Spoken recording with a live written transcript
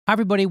Hi,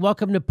 everybody.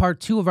 Welcome to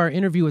part 2 of our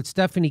interview with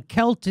Stephanie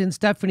Kelton.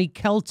 Stephanie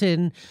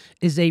Kelton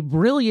is a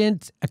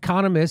brilliant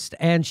economist,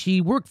 and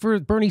she worked for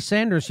Bernie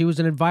Sanders. She was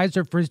an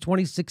advisor for his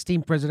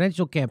 2016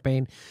 presidential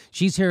campaign.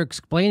 She's here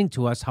explaining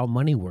to us how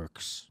money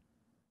works.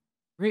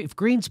 If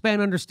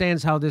Greenspan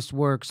understands how this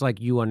works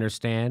like you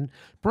understand,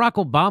 Barack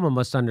Obama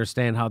must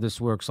understand how this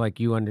works like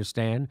you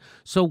understand.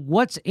 So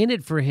what's in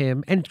it for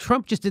him? And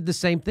Trump just did the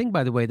same thing,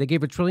 by the way. They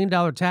gave a $1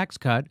 trillion tax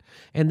cut,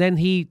 and then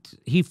he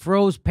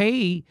froze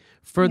pay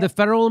for the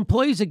federal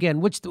employees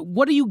again.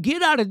 What do you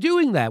get out of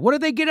doing that? What do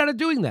they get out of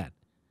doing that?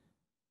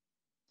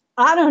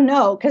 I don't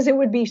know, because it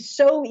would be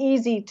so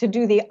easy to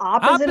do the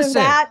opposite of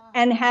that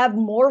and have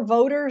more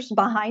voters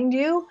behind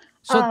you.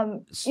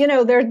 So,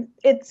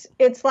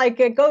 it's like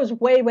it goes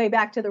way, way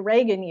back to the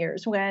Reagan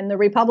years when the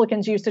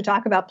Republicans used to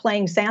talk about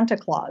playing Santa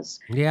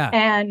Claus. Yeah.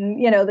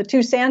 And, the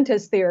two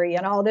Santas theory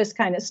and all this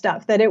kind of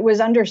stuff, that it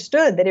was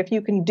understood that if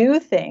you can do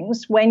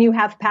things when you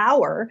have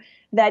power,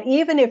 that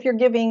even if you're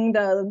giving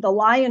the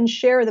lion's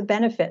share of the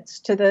benefits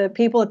to the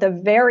people at the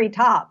very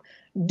top,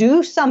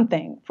 do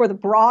something for the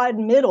broad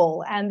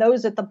middle and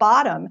those at the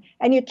bottom,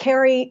 and you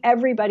carry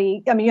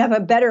everybody. I mean, you have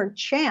a better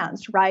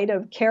chance, right,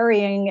 of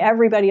carrying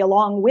everybody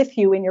along with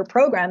you in your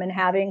program and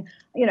having,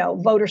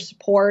 voter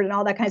support and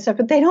all that kind of stuff.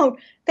 But they don't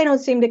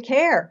seem to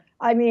care.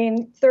 I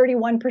mean,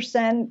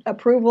 31%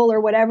 approval or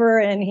whatever,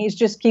 and he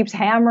just keeps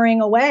hammering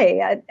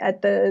away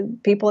at the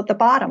people at the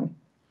bottom.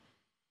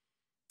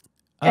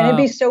 And it'd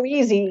be so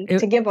easy to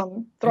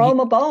throw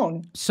them a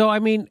bone. So, I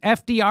mean,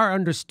 FDR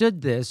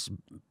understood this.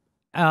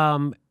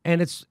 And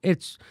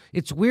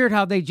it's weird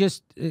how they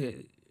just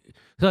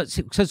because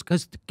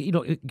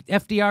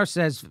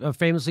FDR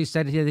famously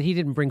said that he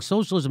didn't bring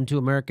socialism to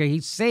America. He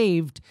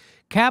saved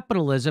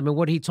capitalism. And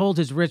what he told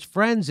his rich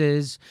friends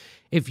is,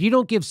 if you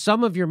don't give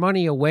some of your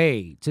money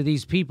away to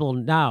these people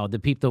now,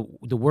 the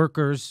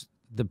workers,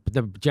 the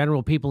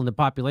general people in the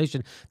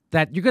population,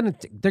 that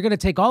they're gonna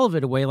take all of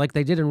it away like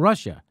they did in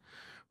Russia,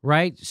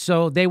 right?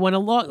 So they went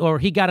along, or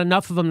he got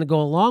enough of them to go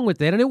along with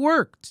it, and it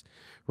worked.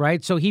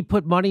 Right. So he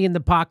put money in the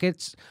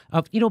pockets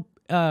of,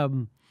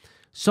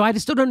 so I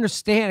just don't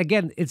understand.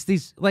 Again, it's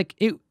these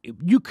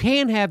you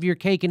can have your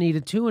cake and eat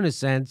it too, in a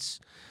sense.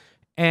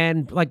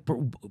 And like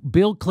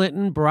Bill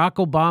Clinton, Barack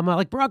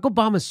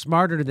Obama's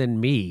smarter than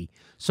me.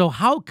 So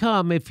how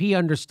come, if he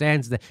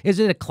understands that, is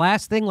it a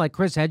class thing? Like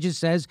Chris Hedges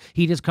says,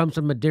 he just comes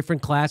from a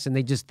different class and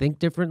they just think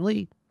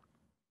differently?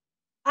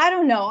 I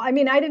don't know. I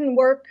mean, I didn't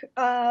work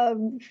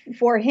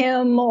for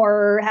him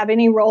or have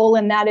any role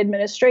in that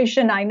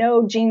administration. I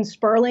know Gene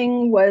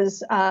Sperling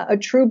was a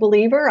true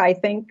believer. I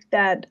think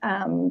that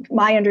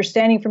my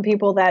understanding from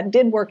people that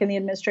did work in the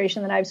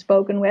administration that I've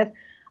spoken with,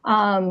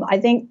 I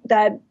think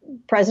that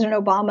President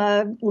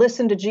Obama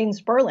listened to Gene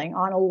Sperling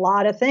on a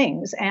lot of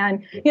things.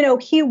 And,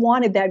 he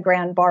wanted that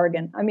grand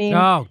bargain. I mean,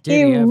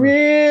 he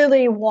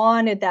really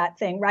wanted that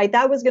thing, right?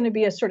 That was going to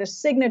be a sort of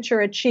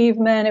signature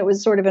achievement. It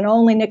was sort of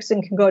only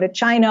Nixon can go to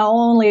China,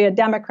 only a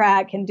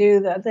Democrat can do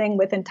the thing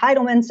with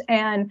entitlements.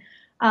 And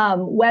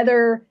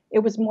whether it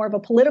was more of a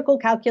political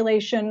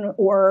calculation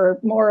or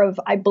more of,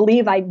 I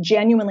believe I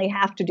genuinely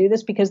have to do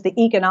this because the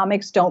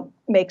economics don't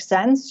make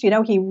sense.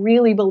 He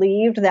really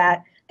believed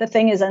that the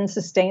thing is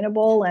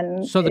unsustainable,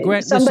 and so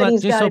just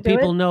so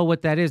people know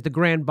what that is, the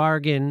grand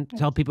bargain.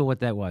 Tell people what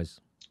that was.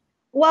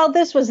 Well,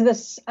 this was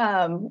this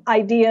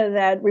idea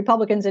that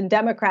Republicans and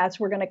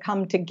Democrats were going to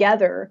come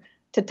together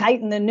to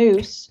tighten the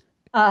noose,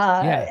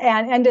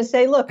 and to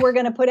say, look, we're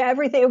going to put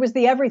everything. It was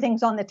the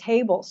everything's on the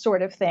table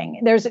sort of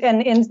thing.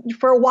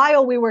 For a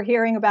while we were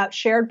hearing about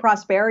shared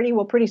prosperity.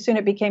 Well, pretty soon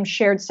it became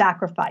shared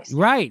sacrifice.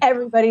 Right.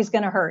 Everybody's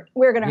going to hurt.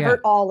 We're going to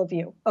hurt all of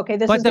you. Okay.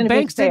 But the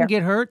banks didn't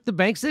get hurt. The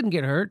banks didn't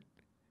get hurt.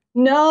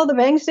 No, the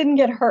banks didn't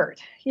get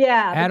hurt.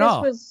 Yeah. At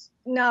all.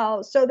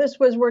 So this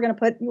was, we're going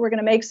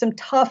to make some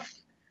tough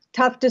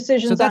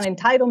decisions on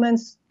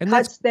entitlements,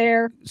 cuts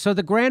there. So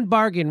the grand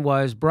bargain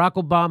was Barack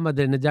Obama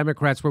and the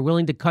Democrats were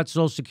willing to cut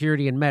Social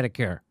Security and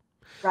Medicare.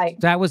 Right.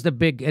 That was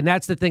and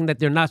that's the thing that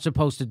they're not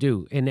supposed to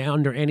do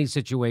under any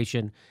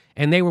situation.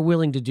 And they were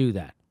willing to do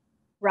that.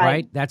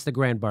 Right. That's the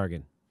grand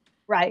bargain.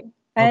 Right.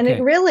 And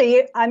it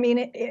really, I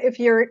mean, if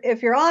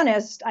you're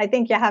honest, I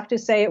think you have to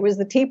say it was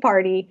the Tea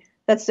Party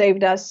that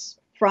saved us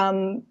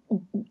from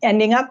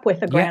ending up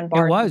with a grand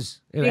bargain. It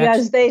was.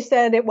 Because they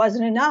said it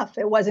wasn't enough.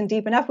 It wasn't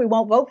deep enough. We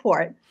won't vote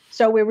for it.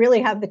 So we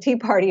really have the Tea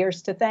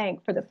Partiers to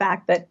thank for the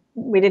fact that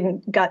we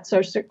didn't cut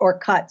Social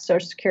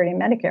Security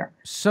and Medicare.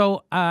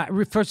 So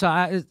first of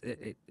all,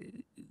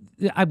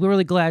 I'm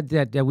really glad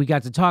that we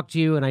got to talk to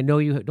you, and I know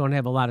you don't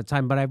have a lot of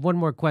time, but I have one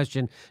more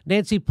question.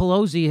 Nancy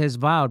Pelosi has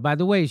vowed, by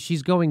the way,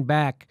 she's going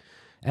back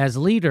as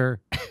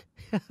leader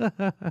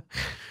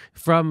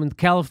from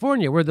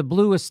California. We're the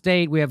bluest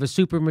state. We have a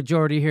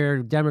supermajority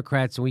here,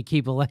 Democrats, and we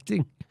keep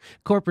electing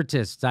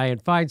corporatists,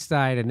 Dianne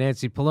Feinstein and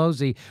Nancy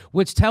Pelosi,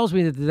 which tells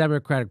me that the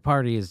Democratic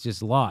Party is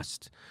just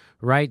lost,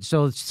 right?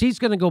 So she's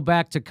going to go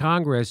back to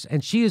Congress,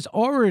 and she is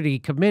already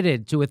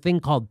committed to a thing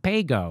called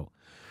PAYGO,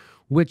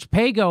 which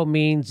PAYGO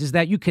means is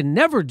that you can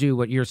never do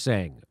what you're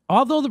saying.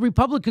 although the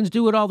Republicans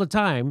do it all the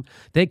time,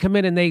 they come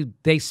in and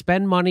they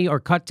spend money or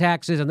cut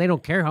taxes, and they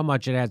don't care how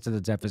much it adds to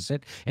the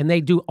deficit, and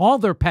they do all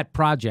their pet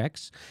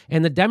projects,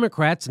 and the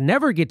Democrats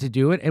never get to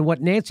do it. And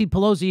what Nancy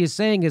Pelosi is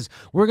saying is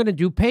we're going to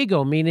do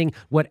pay-go, meaning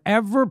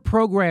whatever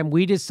program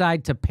we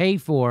decide to pay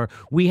for,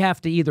 we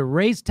have to either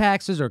raise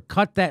taxes or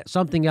cut that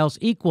something else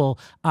equal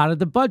out of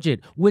the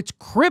budget, which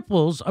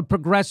cripples a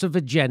progressive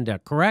agenda,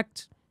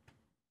 correct?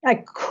 I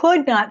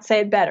could not say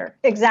it better.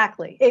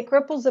 Exactly. It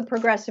cripples the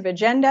progressive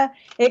agenda.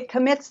 It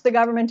commits the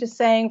government to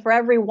saying for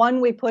every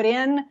one we put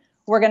in,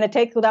 we're going to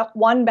take that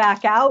one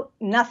back out,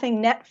 nothing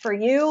net for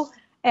you.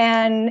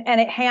 And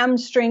it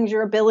hamstrings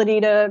your ability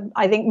to,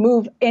 I think,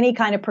 move any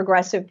kind of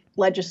progressive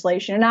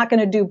legislation. You're not going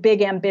to do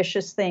big,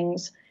 ambitious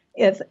things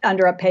if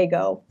under a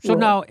pay-go So rule.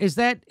 now, is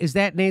that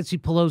Nancy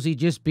Pelosi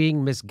just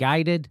being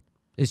misguided?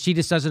 Is she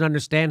just doesn't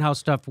understand how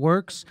stuff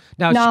works?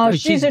 Now, No,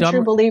 she's a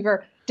true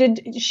believer.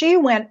 She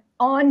went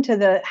onto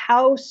the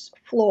House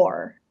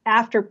floor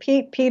after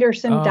Pete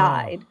Peterson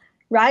died,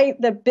 right?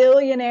 The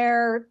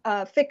billionaire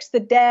fixed the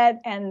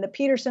debt, and the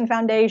Peterson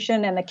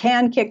Foundation, and the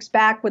can kicks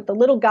back with the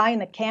little guy in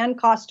the can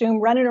costume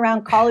running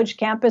around college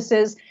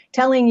campuses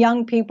telling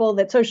young people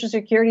that Social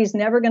Security is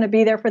never going to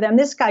be there for them.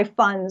 This guy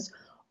funds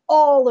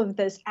all of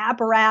this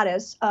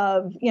apparatus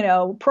of,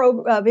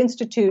 of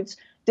institutes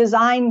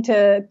designed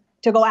to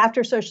go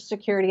after Social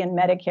Security and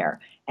Medicare.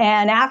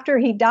 And after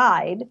he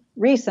died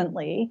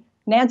recently,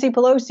 Nancy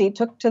Pelosi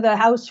took to the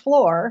House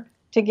floor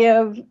to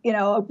give,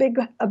 a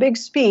big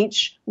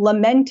speech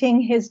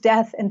lamenting his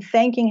death and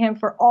thanking him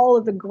for all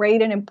of the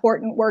great and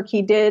important work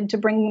he did to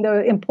bring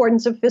the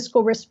importance of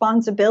fiscal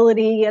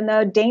responsibility and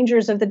the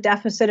dangers of the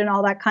deficit and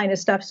all that kind of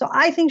stuff. So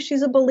I think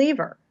she's a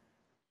believer.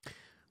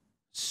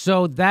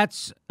 So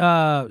that's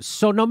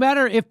so no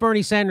matter if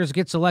Bernie Sanders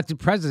gets elected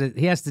president,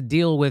 he has to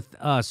deal with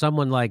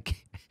someone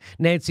like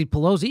Nancy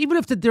Pelosi. Even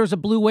if there's a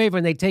blue wave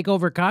and they take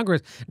over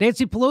Congress,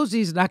 Nancy Pelosi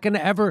is not going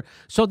to ever.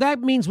 So that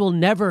means we'll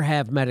never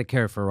have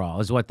Medicare for all,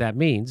 is what that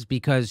means,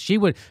 because she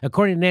would,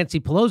 according to Nancy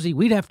Pelosi,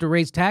 we'd have to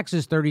raise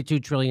taxes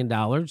 $32 trillion.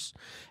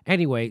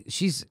 Anyway,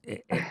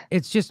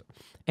 it's just,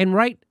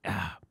 and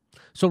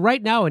so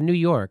right now in New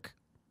York,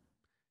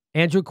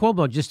 Andrew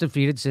Cuomo just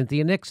defeated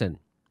Cynthia Nixon.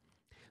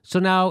 So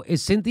now,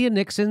 is Cynthia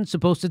Nixon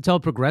supposed to tell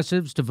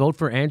progressives to vote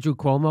for Andrew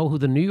Cuomo, who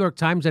the New York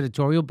Times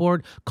editorial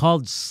board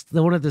called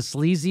one of the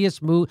sleazy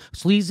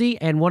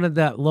and one of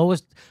the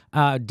lowest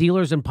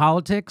dealers in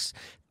politics?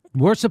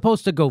 We're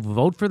supposed to go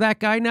vote for that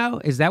guy now?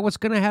 Is that what's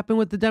going to happen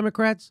with the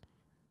Democrats?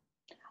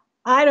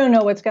 I don't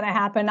know what's going to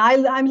happen. I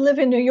live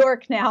in New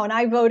York now, and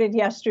I voted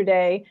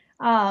yesterday.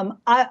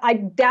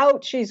 I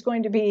doubt she's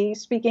going to be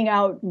speaking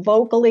out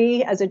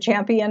vocally as a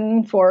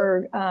champion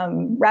for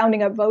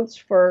rounding up votes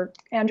for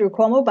Andrew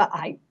Cuomo, but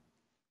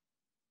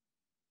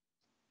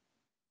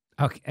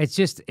Okay, it's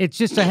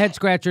just a head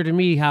scratcher to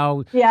me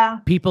how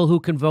people who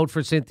can vote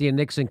for Cynthia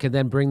Nixon can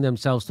then bring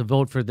themselves to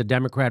vote for the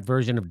Democrat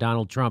version of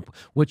Donald Trump,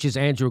 which is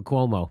Andrew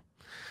Cuomo.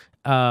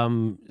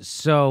 And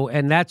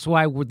that's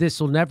why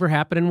this will never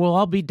happen, and we'll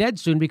all be dead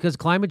soon because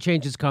climate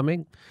change is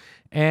coming.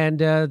 And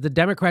the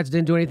Democrats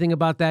didn't do anything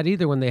about that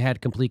either when they had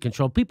complete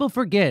control. People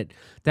forget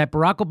that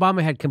Barack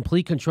Obama had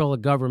complete control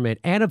of government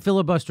and a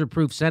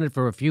filibuster-proof Senate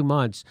for a few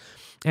months.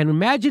 And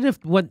imagine if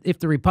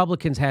the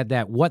Republicans had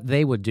that, what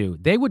they would do.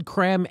 They would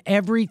cram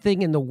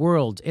everything in the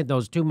world in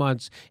those 2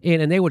 months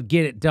and they would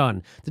get it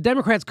done. The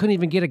Democrats couldn't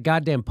even get a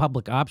goddamn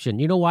public option.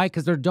 You know why?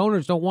 Because their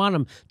donors don't want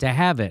them to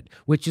have it,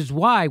 which is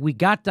why we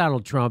got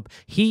Donald Trump.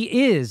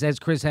 He is, as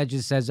Chris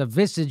Hedges says, a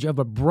visage of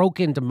a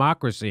broken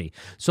democracy.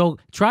 So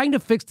trying to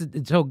fix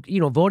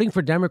voting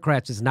for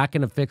Democrats is not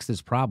going to fix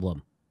this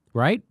problem,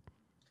 right?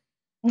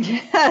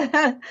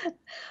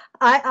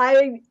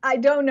 I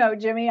don't know,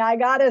 Jimmy. I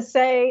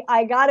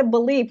gotta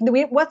believe.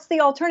 What's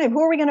the alternative?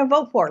 Who are we going to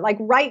vote for? Like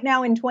right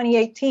now in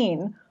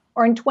 2018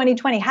 or in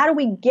 2020, how do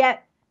we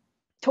get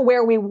to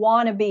where we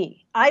want to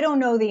be? I don't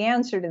know the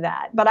answer to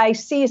that, but I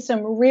see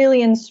some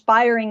really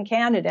inspiring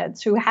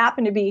candidates who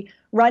happen to be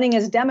running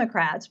as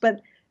Democrats,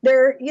 but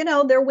they're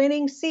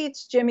winning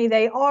seats, Jimmy.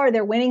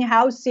 They're winning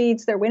House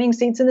seats. They're winning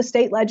seats in the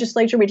state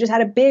legislature. We just had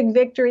a big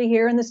victory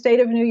here in the state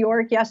of New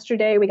York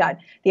yesterday. We got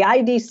the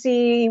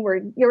IDC.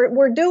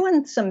 We're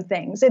doing some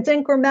things. It's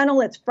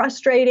incremental. It's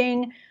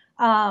frustrating.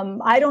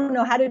 I don't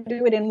know how to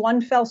do it in one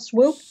fell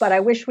swoop, but I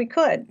wish we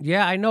could.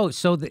 Yeah, I know.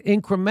 So the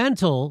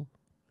incremental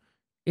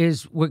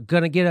is we're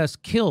going to get us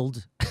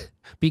killed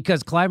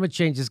because climate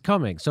change is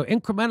coming. So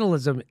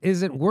incrementalism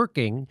isn't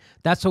working.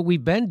 That's what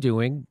we've been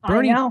doing.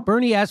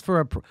 Bernie asked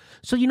for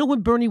so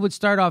when Bernie would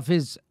start off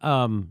his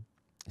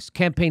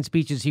campaign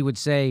speeches, he would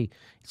say,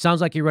 it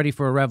sounds like you're ready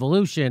for a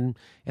revolution.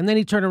 And then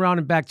he turned around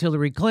and backed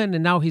Hillary Clinton.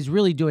 And now he's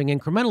really doing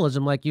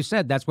incrementalism. Like you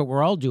said, that's what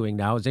we're all doing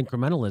now is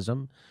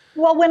incrementalism.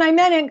 Well, when I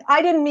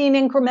didn't mean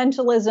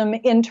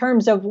incrementalism in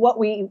terms of what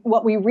we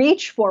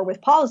reach for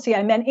with policy.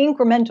 I meant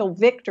incremental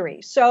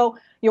victory. So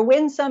you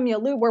win some, you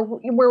lose.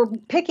 We're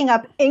picking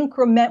up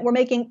we're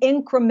making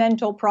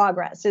incremental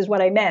progress is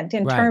what I meant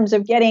in terms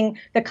of getting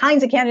the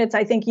kinds of candidates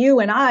I think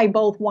you and I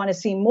both want to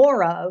see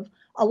more of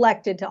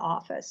elected to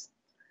office.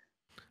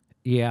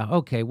 Yeah.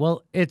 Okay.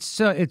 Well,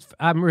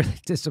 I'm really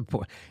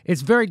disappointed.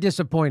 It's very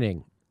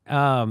disappointing.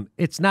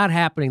 It's not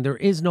happening. There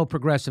is no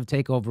progressive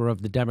takeover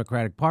of the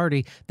Democratic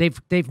Party.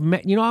 They've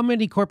met, you know how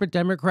many corporate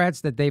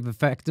Democrats that they've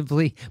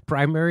effectively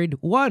primaried?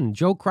 One,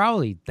 Joe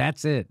Crowley.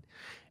 That's it.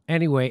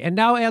 Anyway, and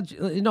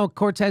now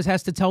Cortez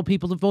has to tell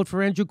people to vote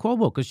for Andrew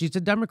Cuomo because she's a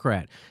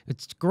Democrat.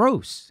 It's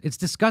gross. It's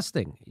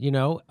disgusting.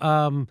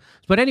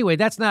 But anyway,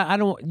 that's not. I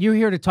don't. You're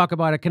here to talk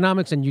about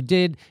economics, and you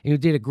did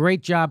a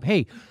great job.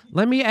 Hey,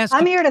 let me ask.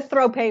 I'm here to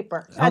throw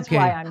paper. That's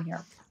why I'm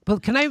here.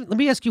 But let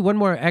me ask you one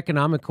more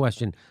economic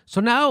question. So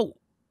now,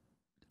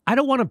 I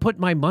don't want to put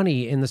my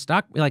money in the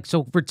stock,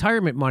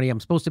 retirement money.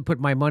 I'm supposed to put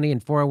my money in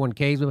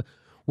 401ks.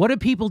 What do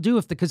people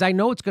do because I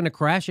know it's going to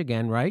crash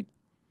again, right?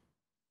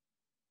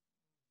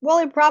 Well,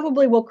 it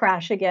probably will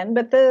crash again,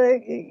 but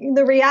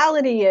the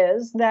reality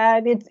is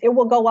that it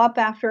will go up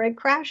after it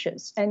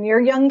crashes, and you're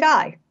a young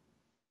guy.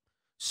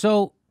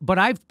 So, but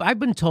I've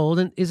been told,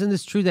 and isn't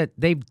this true, that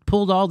they've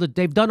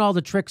done all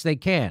the tricks they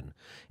can,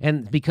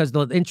 and because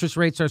the interest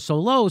rates are so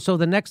low, so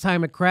the next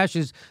time it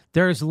crashes,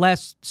 there's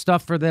less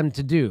stuff for them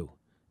to do,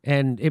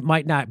 and we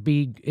might not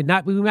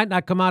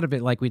come out of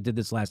it like we did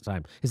this last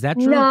time. Is that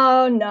true?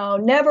 No,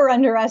 never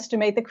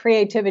underestimate the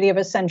creativity of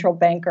a central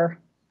banker.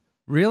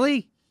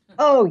 Really?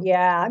 Oh,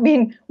 yeah. I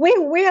mean,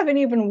 we haven't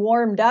even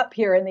warmed up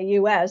here in the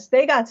U.S.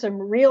 They got some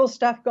real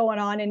stuff going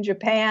on in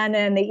Japan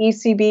and the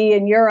ECB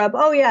in Europe.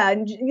 Oh, yeah.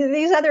 And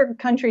these other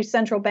countries'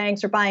 central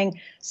banks are buying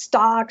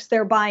stocks.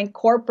 They're buying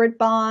corporate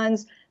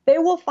bonds. They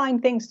will find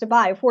things to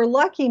buy. If we're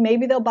lucky,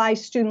 maybe they'll buy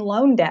student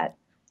loan debt,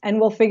 and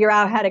we'll figure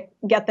out how to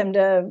get them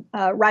to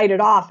write it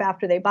off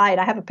after they buy it.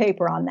 I have a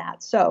paper on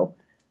that. So,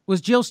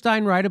 was Jill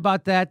Stein right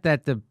about that?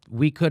 That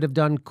we could have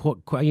done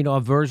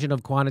a version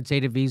of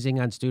quantitative easing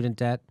on student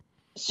debt?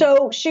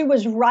 So she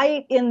was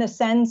right in the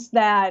sense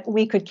that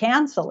we could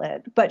cancel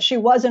it, but she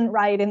wasn't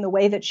right in the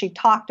way that she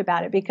talked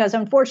about it, because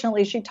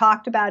unfortunately she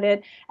talked about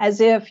it as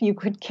if you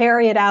could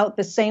carry it out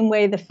the same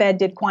way the Fed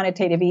did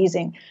quantitative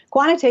easing.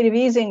 Quantitative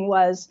easing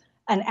was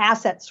an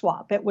asset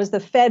swap. It was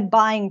the Fed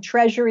buying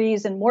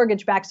treasuries and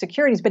mortgage-backed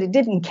securities, but it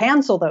didn't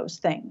cancel those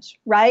things,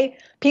 right?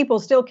 People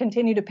still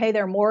continue to pay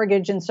their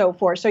mortgage and so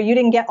forth. So you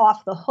didn't get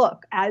off the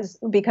hook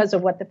because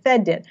of what the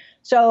Fed did.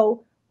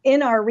 So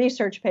in our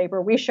research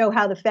paper, we show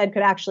how the Fed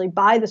could actually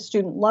buy the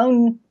student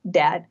loan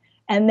debt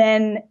and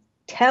then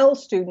tell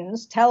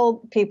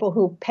people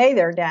who pay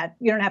their debt,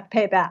 you don't have to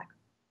pay it back.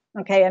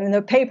 Okay. And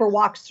the paper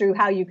walks through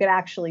how you could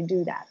actually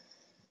do that.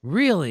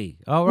 Really?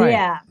 All right.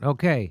 Yeah.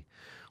 Okay.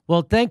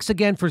 Well, thanks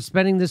again for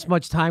spending this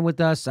much time with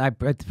us. I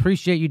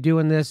appreciate you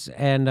doing this.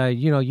 And,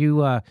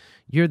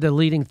 you're the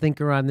leading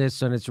thinker on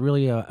this, and it's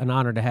really an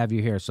honor to have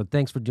you here. So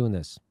thanks for doing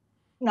this.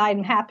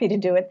 I'm happy to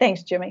do it.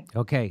 Thanks, Jimmy.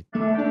 Okay.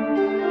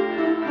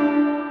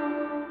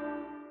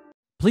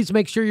 Please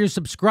make sure you're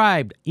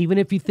subscribed. Even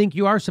if you think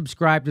you are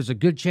subscribed, there's a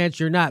good chance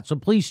you're not. So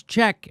please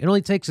check. It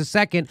only takes a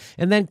second.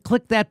 And then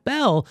click that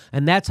bell.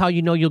 And that's how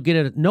you know you'll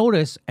get a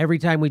notice every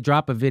time we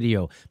drop a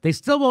video. They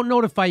still won't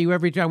notify you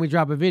every time we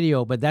drop a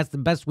video, but that's the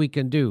best we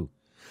can do.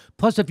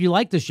 Plus, if you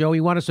like the show,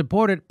 you want to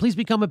support it, please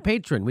become a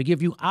patron. We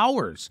give you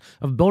hours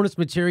of bonus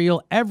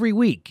material every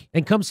week.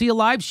 And come see a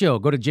live show.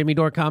 Go to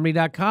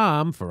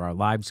jimmydorecomedy.com for our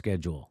live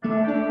schedule.